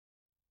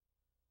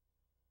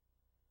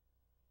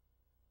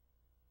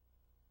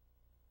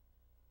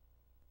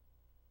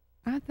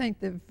I think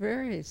the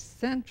very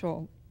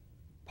central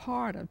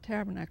part of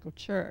Tabernacle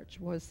Church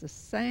was the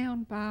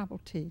sound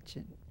Bible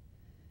teaching.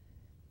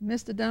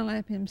 Mr.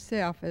 Dunlap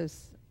himself,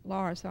 as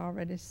Lois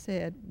already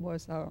said,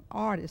 was an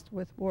artist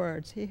with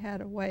words. He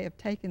had a way of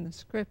taking the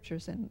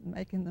scriptures and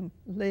making them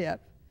live.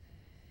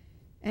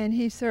 And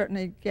he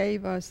certainly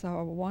gave us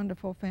a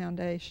wonderful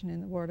foundation in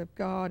the Word of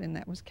God, and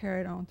that was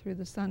carried on through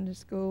the Sunday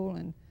school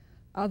and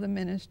other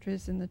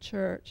ministries in the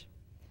church.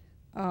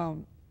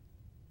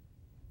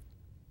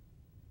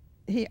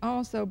 He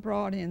also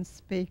brought in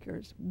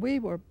speakers. We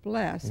were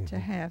blessed to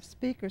have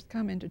speakers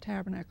come into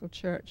Tabernacle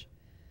Church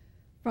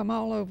from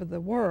all over the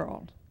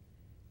world.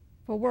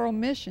 For World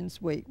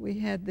Missions Week, we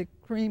had the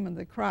cream of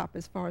the crop,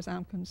 as far as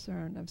I'm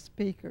concerned, of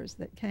speakers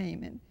that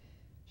came and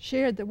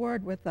shared the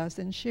Word with us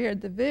and shared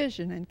the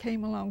vision and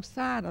came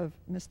alongside of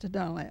Mr.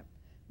 Dunlap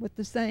with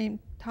the same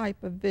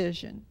type of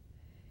vision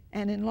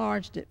and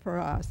enlarged it for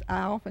us.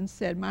 I often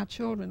said my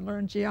children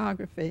learned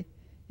geography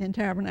in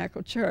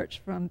Tabernacle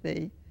Church from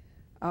the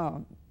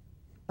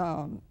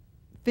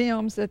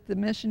films that the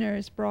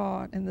missionaries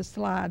brought and the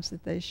slides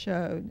that they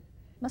showed.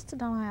 Mr.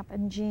 Dunlap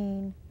and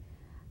Jean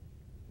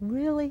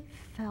really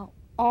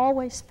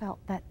always felt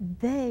that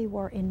they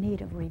were in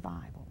need of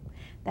revival,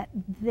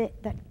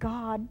 that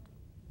God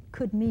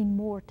could mean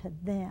more to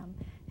them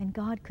and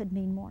God could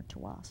mean more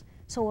to us.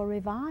 So a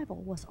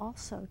revival was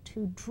also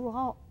to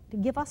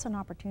give us an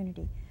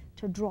opportunity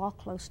to draw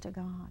close to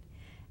God.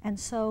 And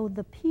so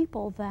the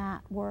people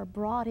that were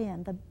brought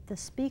in, the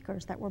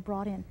speakers that were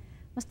brought in,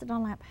 Mr.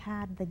 Dunlap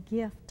had the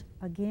gift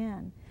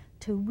again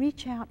to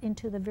reach out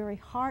into the very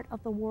heart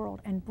of the world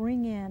and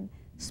bring in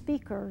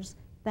speakers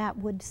that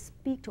would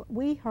speak to it.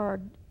 We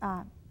heard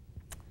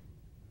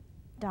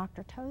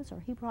Dr.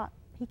 Tozer.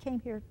 He came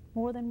here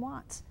more than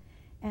once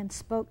and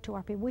spoke to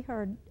our people. We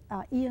heard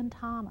Ian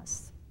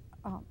Thomas.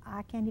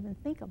 I can't even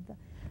think of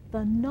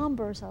the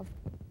numbers of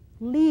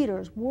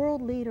leaders,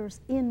 world leaders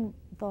in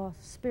the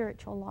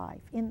spiritual life,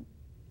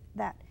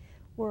 that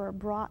were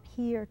brought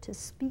here to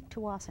speak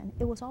to us. And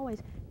it was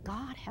always,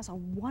 God has a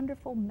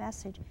wonderful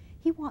message.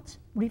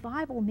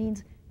 Revival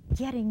means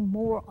getting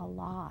more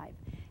alive.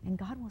 And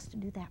God wants to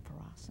do that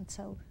for us. And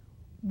so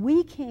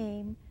we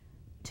came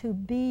to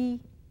be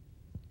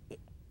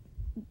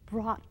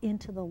brought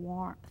into the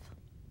warmth,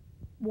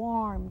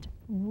 warmed,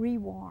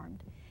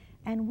 rewarmed.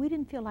 And we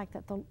didn't feel like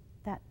that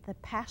the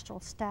pastoral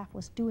staff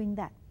was doing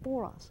that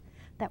for us,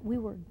 that we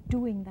were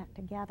doing that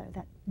together,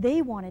 that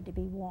they wanted to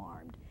be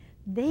warmed.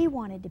 They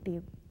wanted to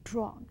be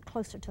drawn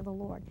closer to the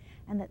Lord.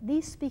 And that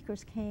these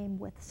speakers came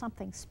with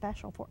something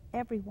special for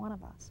every one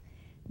of us.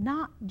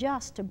 Not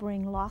just to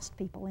bring lost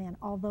people in,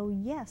 although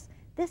yes,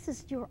 this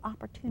is your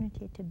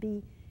opportunity to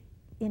be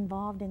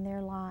involved in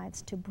their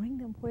lives, to bring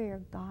them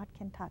where God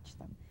can touch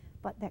them,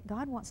 but that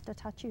God wants to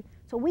touch you.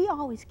 So we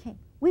always came.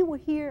 We were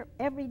here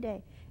every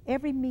day.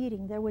 Every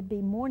meeting, there would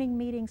be morning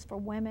meetings for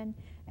women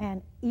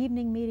and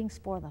evening meetings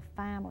for the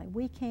family.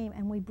 We came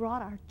and we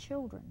brought our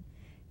children,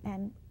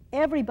 and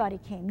everybody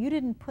came. You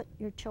didn't put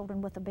your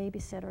children with a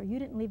babysitter. You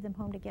didn't leave them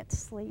home to get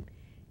sleep.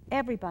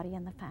 Everybody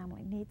in the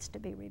family needs to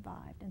be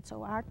revived. And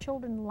so our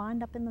children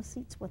lined up in the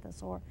seats with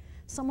us, or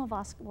some of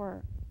us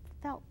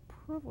felt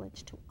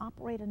privileged to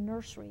operate a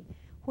nursery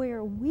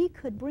where we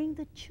could bring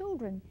the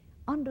children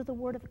under the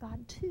Word of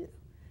God too.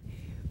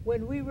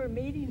 When we were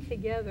meeting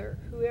together,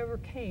 whoever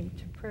came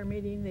to prayer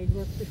meeting, they'd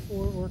work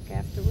before, work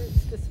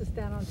afterwards. This was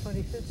down on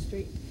 25th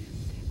Street.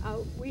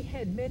 We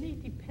had many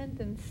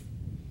dependents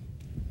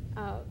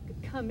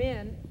come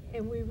in,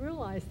 and we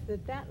realized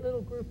that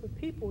little group of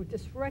people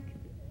just were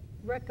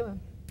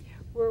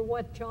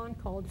what John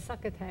called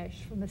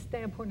succotash from a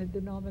standpoint of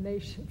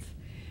denominations.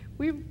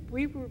 We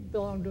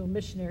belonged to a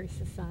missionary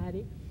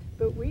society,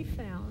 but we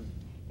found,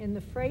 and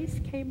the phrase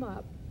came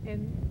up,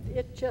 and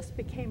it just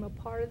became a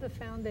part of the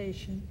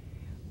foundation,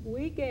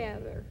 we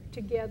gather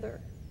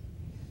together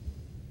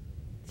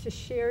to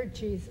share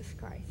Jesus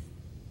Christ.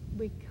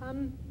 We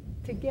come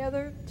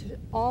together,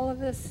 all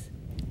of us,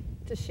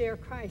 to share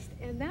Christ.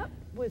 And that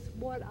was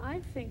what I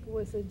think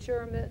was a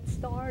germ that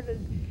started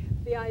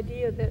the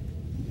idea that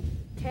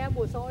Tab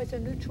was always a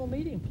neutral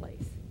meeting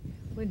place.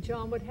 When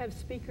John would have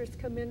speakers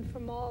come in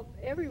from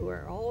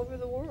everywhere, all over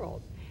the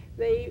world,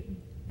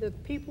 the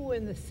people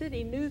in the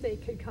city knew they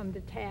could come to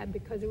Tab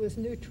because it was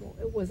neutral.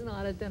 It was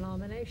not a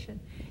denomination.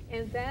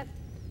 And that,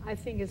 I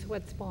think, is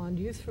what spawned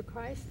Youth for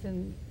Christ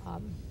and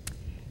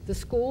the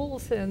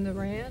schools and the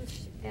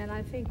ranch. And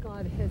I think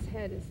God has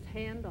had his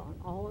hand on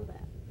all of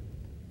that.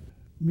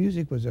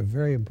 Music was a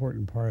very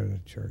important part of the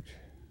church.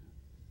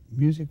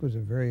 Music was a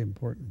very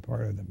important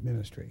part of the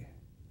ministry.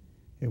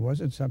 It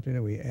wasn't something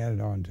that we added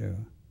on to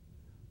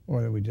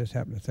or that we just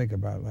happened to think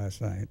about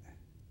last night.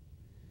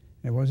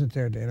 It wasn't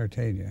there to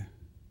entertain you.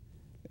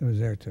 It was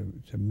there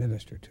to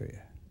minister to you.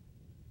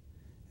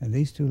 And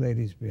these two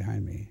ladies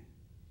behind me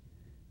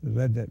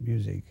led that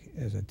music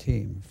as a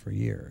team for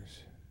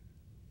years.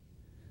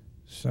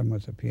 Some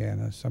with the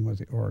piano, some with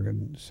the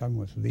organ, some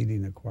with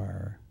leading the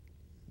choir.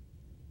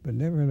 But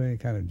never had any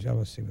kind of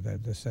jealousy with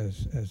that, just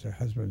as their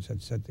husbands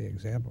had set the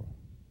example.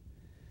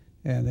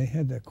 And they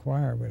had the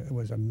choir, but it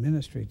was a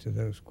ministry to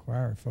those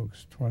choir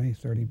folks, 20,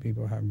 30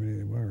 people, however many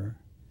they were.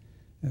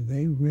 And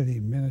they really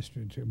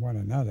ministered to one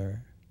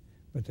another,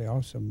 but they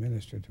also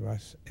ministered to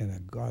us in a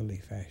godly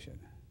fashion.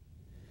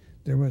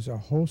 There was a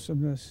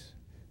wholesomeness,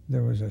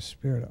 there was a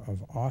spirit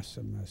of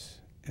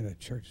awesomeness in a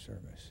church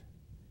service.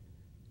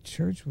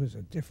 Church was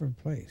a different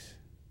place,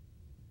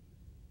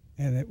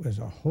 and it was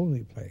a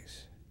holy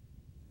place.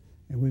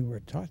 And we were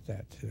taught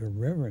that, to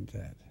reverence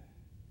that,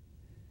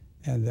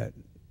 and that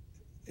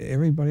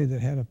everybody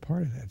that had a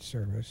part of that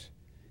service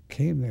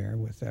came there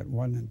with that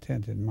one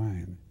intent in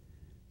mind,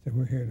 that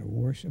we're here to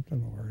worship the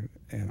Lord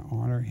and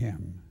honor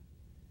him.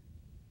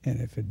 And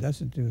if it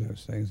doesn't do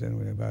those things, then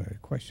we have to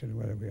question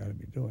whether we ought to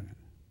be doing it.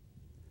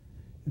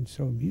 And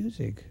so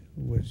music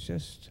was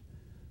just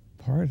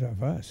part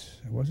of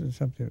us. It wasn't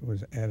something that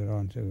was added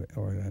on to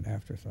or an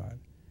afterthought.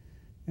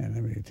 And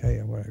let me tell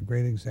you what a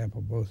great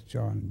example both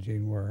John and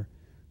Jean were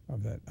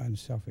of that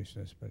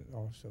unselfishness, but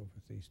also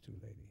with these two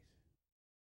ladies.